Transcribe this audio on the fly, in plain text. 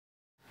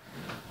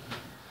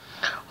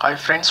Hi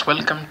friends,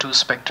 welcome to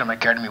Spectrum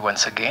Academy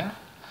once again.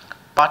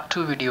 Part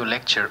 2 video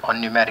lecture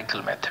on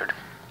numerical method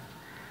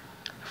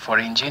for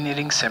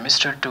engineering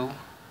semester 2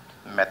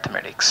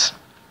 mathematics.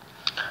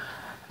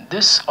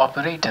 This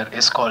operator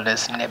is called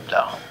as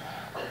nebula.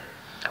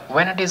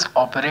 When it is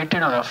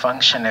operated on a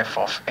function f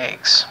of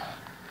x,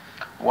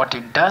 what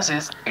it does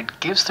is it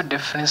gives the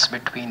difference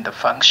between the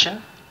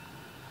function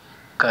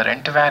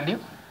current value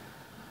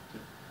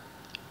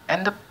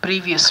and the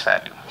previous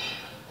value.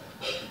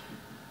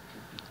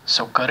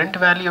 So current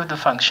value of the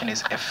function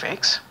is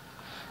fx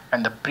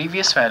and the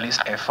previous value is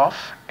f of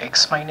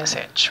x minus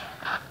h.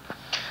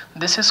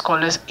 This is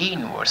called as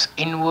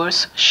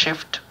inverse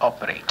shift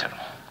operator.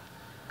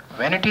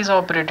 When it is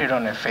operated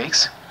on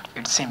fx,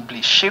 it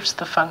simply shifts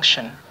the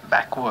function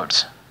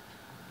backwards.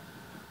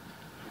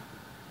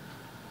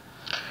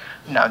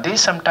 Now they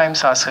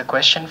sometimes ask a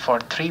question for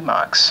 3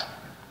 marks.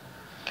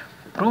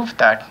 Prove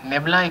that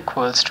nebula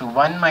equals to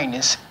 1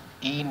 minus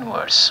E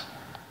inverse.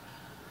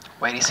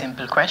 Very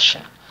simple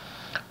question.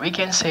 We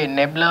can say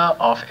nebula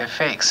of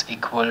fx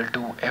equal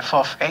to f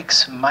of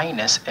x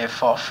minus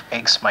f of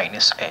x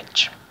minus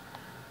h.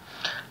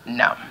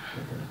 Now,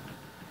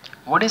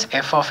 what is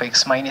f of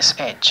x minus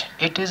h?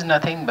 It is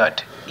nothing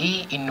but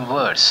E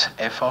inverse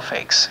f of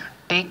x.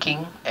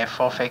 Taking f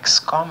of x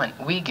common,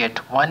 we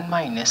get 1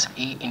 minus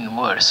E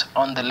inverse.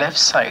 On the left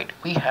side,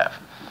 we have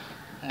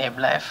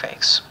nebula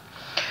fx.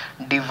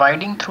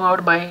 Dividing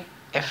throughout by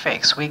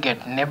fx, we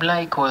get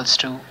nebula equals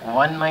to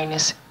 1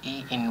 minus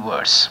E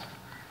inverse.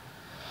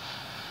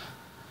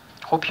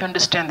 Hope you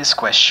understand this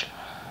question.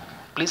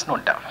 Please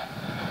note down.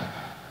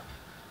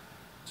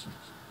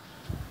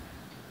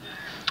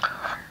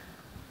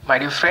 My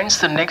dear friends,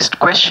 the next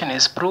question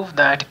is prove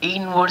that E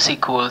inverse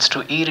equals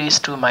to e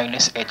raised to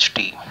minus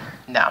ht.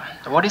 Now,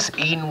 what is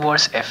E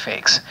inverse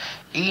fx?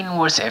 E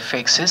inverse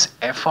fx is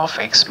f of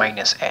x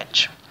minus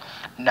h.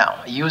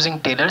 Now, using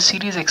Taylor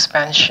series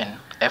expansion,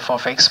 f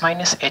of x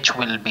minus h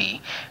will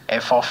be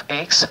f of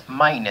x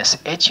minus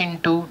h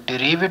into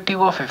derivative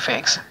of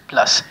fx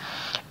plus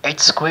h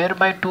square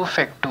by 2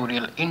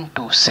 factorial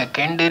into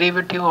second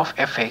derivative of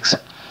fx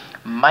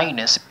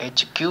minus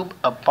h cube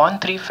upon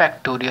 3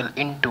 factorial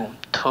into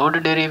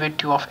third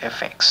derivative of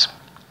fx.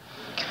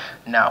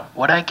 Now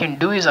what I can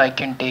do is I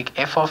can take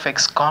f of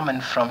x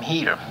common from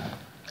here.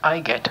 I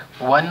get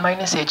 1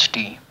 minus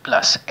ht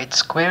plus h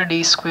square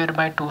d square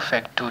by 2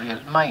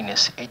 factorial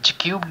minus h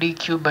cube d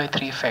cube by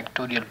 3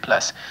 factorial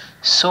plus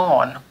so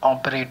on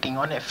operating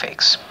on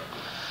fx.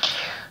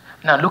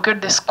 Now look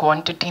at this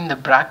quantity in the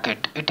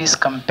bracket. It is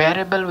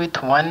comparable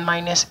with 1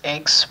 minus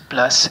x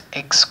plus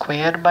x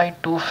square by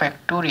 2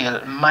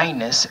 factorial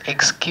minus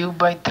x cube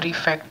by 3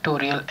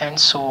 factorial and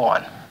so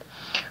on.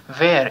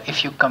 Where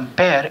if you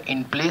compare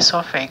in place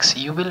of x,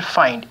 you will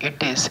find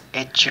it is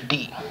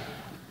hd.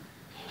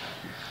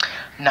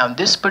 Now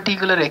this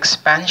particular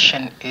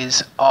expansion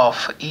is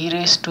of e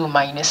raised to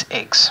minus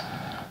x.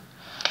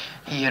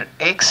 Here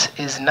x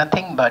is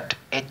nothing but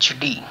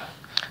hd.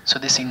 So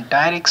this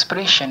entire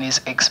expression is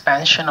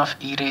expansion of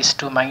e raised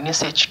to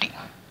minus ht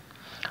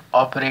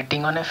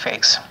operating on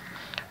fx.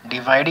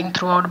 Dividing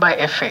throughout by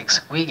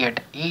fx, we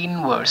get E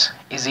inverse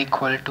is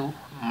equal to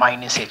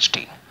minus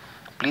ht.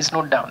 Please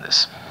note down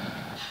this.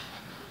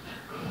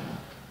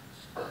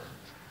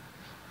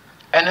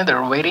 Another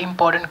very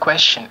important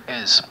question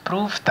is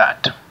prove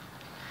that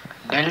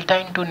delta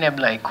into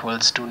nebula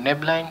equals to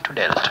nebula into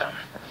delta.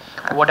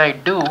 What I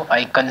do,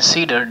 I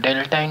consider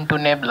delta into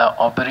nebula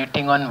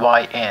operating on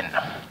yn.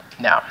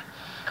 Now,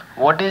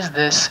 what is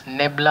this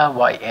nebula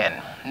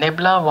yn?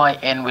 Nebula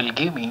yn will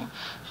give me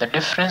the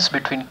difference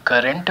between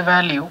current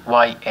value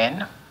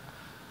yn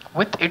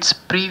with its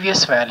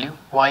previous value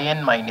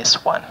yn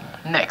minus 1.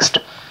 Next,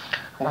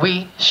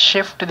 we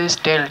shift this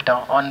delta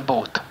on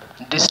both.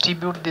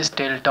 Distribute this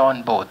delta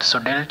on both. So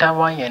delta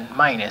yn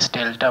minus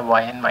delta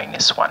yn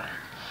minus 1.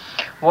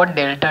 What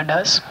delta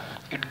does?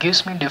 It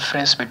gives me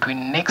difference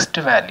between next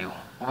value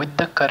with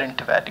the current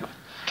value.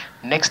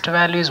 Next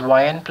value is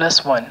yn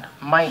plus 1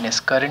 minus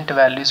current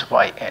value is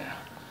yn.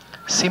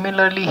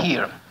 Similarly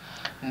here,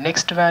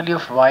 next value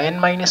of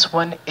yn minus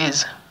 1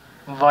 is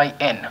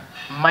yn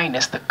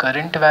minus the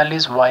current value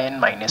is yn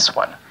minus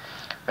 1.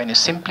 When you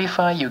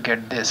simplify, you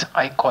get this.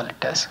 I call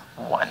it as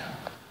 1.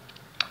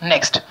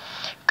 Next,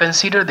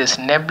 consider this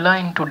nebula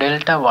into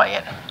delta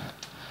yn.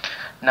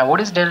 Now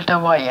what is delta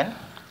yn?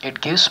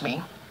 It gives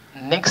me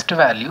next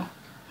value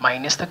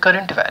minus the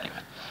current value.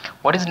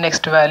 What is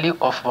next value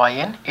of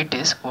yn? It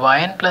is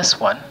yn plus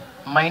 1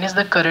 minus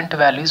the current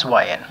value is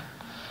yn.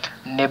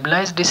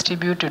 Nebula is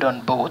distributed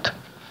on both.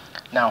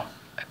 Now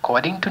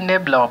according to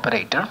nebula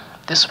operator,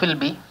 this will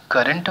be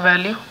current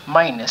value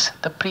minus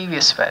the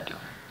previous value.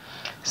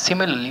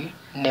 Similarly,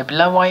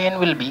 nebula yn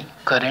will be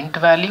current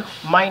value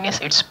minus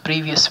its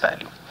previous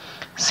value.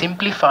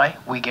 Simplify,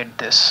 we get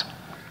this.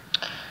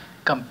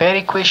 Compare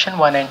equation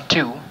 1 and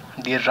 2.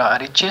 Their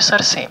RHS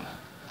are same.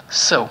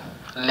 So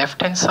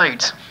left hand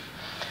sides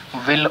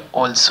will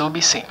also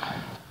be same.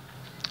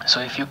 So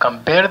if you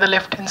compare the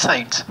left hand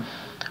sides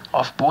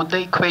of both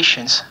the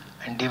equations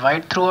and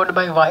divide throughout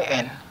by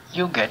yn,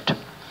 you get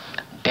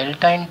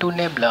delta into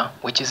nebula,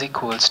 which is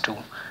equals to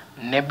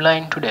nebula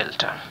into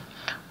delta.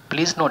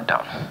 Please note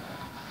down.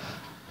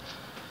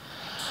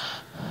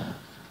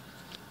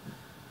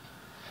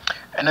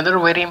 Another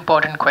very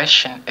important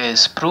question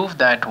is prove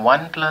that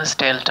 1 plus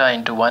delta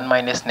into 1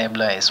 minus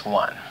nebula is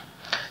 1.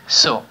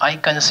 So I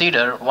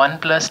consider 1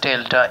 plus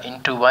delta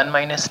into 1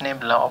 minus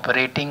nebula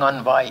operating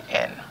on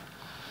yn.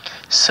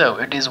 So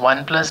it is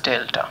 1 plus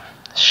delta.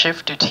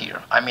 Shift it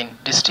here,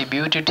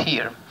 distribute it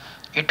here.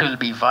 It will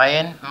be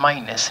yn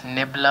minus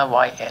nebula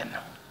yn.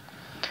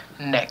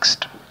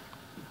 Next,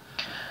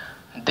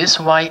 this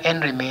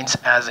yn remains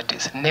as it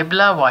is.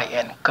 Nebula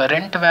yn,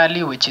 current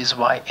value which is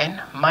yn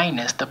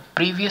minus the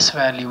previous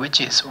value which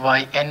is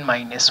yn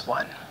minus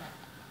 1.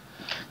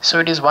 So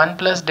it is 1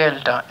 plus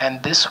delta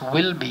and this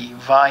will be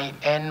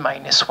yn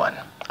minus 1.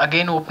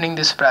 Again opening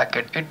this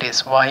bracket, it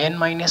is yn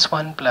minus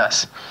 1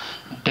 plus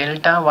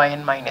delta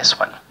yn minus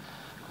 1.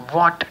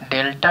 What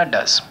delta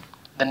does?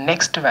 The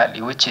next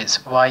value which is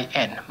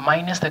yn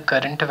minus the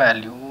current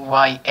value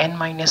yn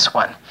minus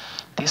 1.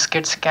 This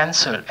gets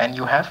cancelled and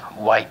you have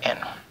yn.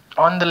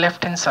 On the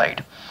left hand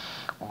side,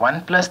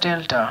 1 plus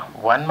delta,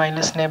 1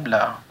 minus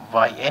nebula,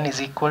 yn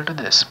is equal to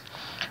this.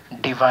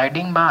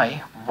 Dividing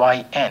by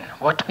yn,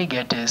 what we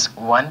get is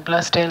 1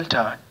 plus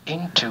delta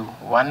into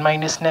 1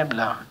 minus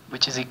nebula,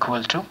 which is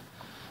equal to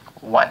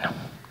 1.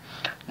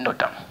 Note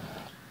down.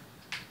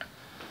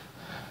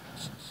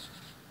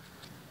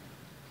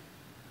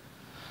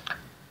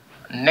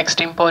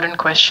 Next important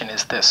question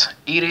is this: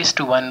 e raised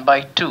to 1 by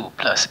 2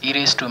 plus e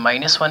raised to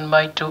minus 1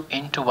 by 2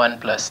 into 1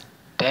 plus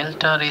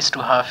delta raised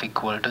to half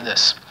equal to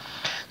this.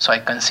 So I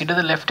consider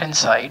the left hand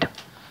side,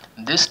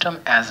 this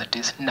term as it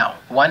is. Now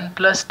 1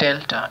 plus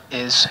delta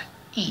is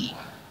e.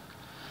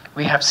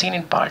 We have seen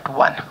in part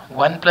 1,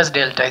 1 plus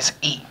delta is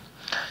e.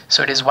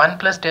 So it is 1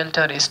 plus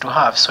delta raised to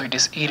half, so it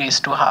is e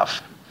raised to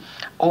half.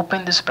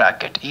 Open this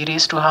bracket, e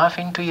raised to half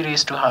into e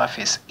raised to half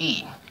is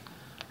e.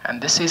 And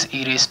this is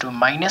e raised to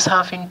minus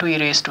half into e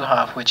raised to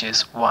half, which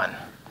is 1.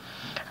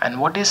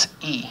 And what is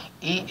e?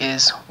 E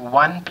is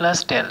 1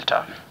 plus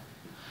delta.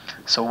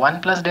 So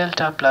 1 plus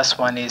delta plus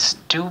 1 is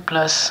 2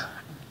 plus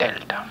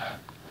delta.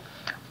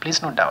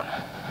 Please note down.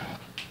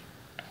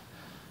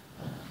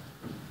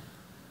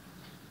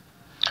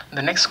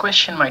 The next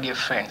question, my dear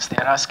friends, they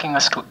are asking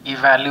us to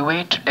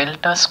evaluate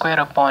delta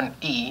square upon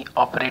e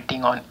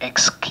operating on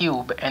x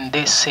cube, and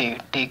they say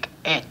take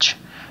h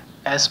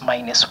as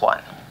minus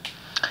 1.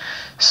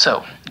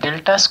 So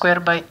delta square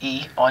by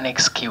e on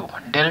x cube,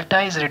 delta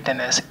is written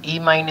as e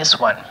minus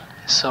 1,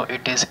 so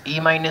it is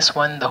e minus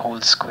 1 the whole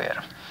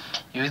square.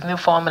 Using the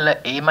formula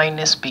a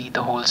minus b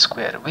the whole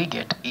square, we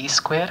get e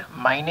square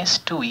minus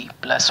 2e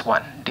plus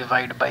 1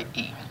 divided by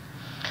e.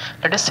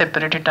 Let us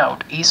separate it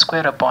out. E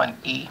square upon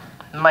e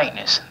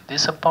minus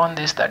this upon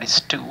this, that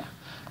is 2,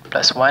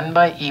 plus 1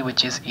 by e,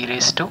 which is e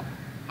raised to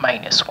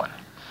minus 1.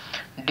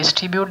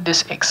 Distribute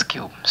this x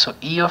cube, so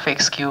e of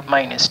x cube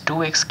minus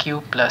 2x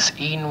cube plus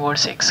e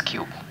inverse x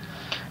cube.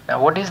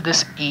 Now what is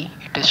this e?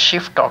 It is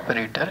shift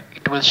operator.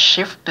 It will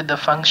shift the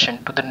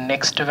function to the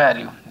next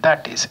value,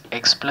 that is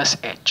x plus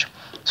h.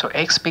 So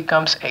x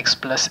becomes x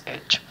plus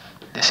h.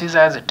 This is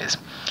as it is.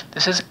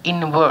 This is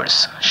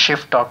inverse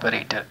shift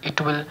operator.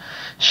 It will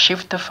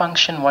shift the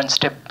function one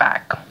step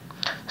back.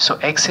 So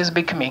x is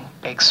becoming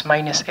x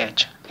minus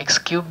h. X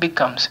cube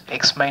becomes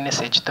x minus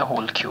h the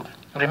whole cube.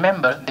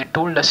 Remember, they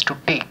told us to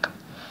take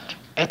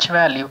h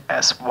value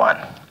as 1.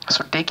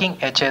 So taking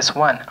h as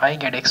 1, I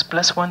get x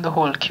plus 1 the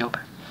whole cube.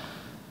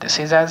 This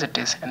is as it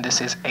is, and this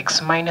is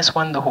x minus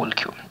 1 the whole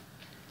cube.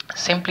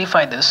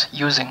 Simplify this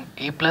using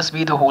a plus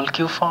b the whole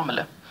cube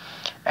formula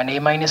and a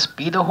minus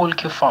b the whole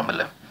cube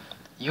formula.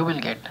 You will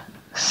get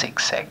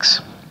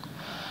 6x.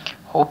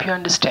 Hope you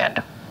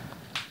understand.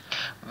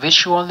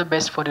 Wish you all the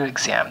best for your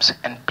exams,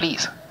 and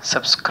please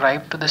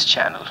subscribe to this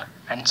channel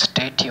and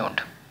stay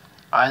tuned.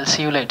 I'll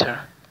see you later.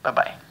 Bye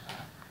bye.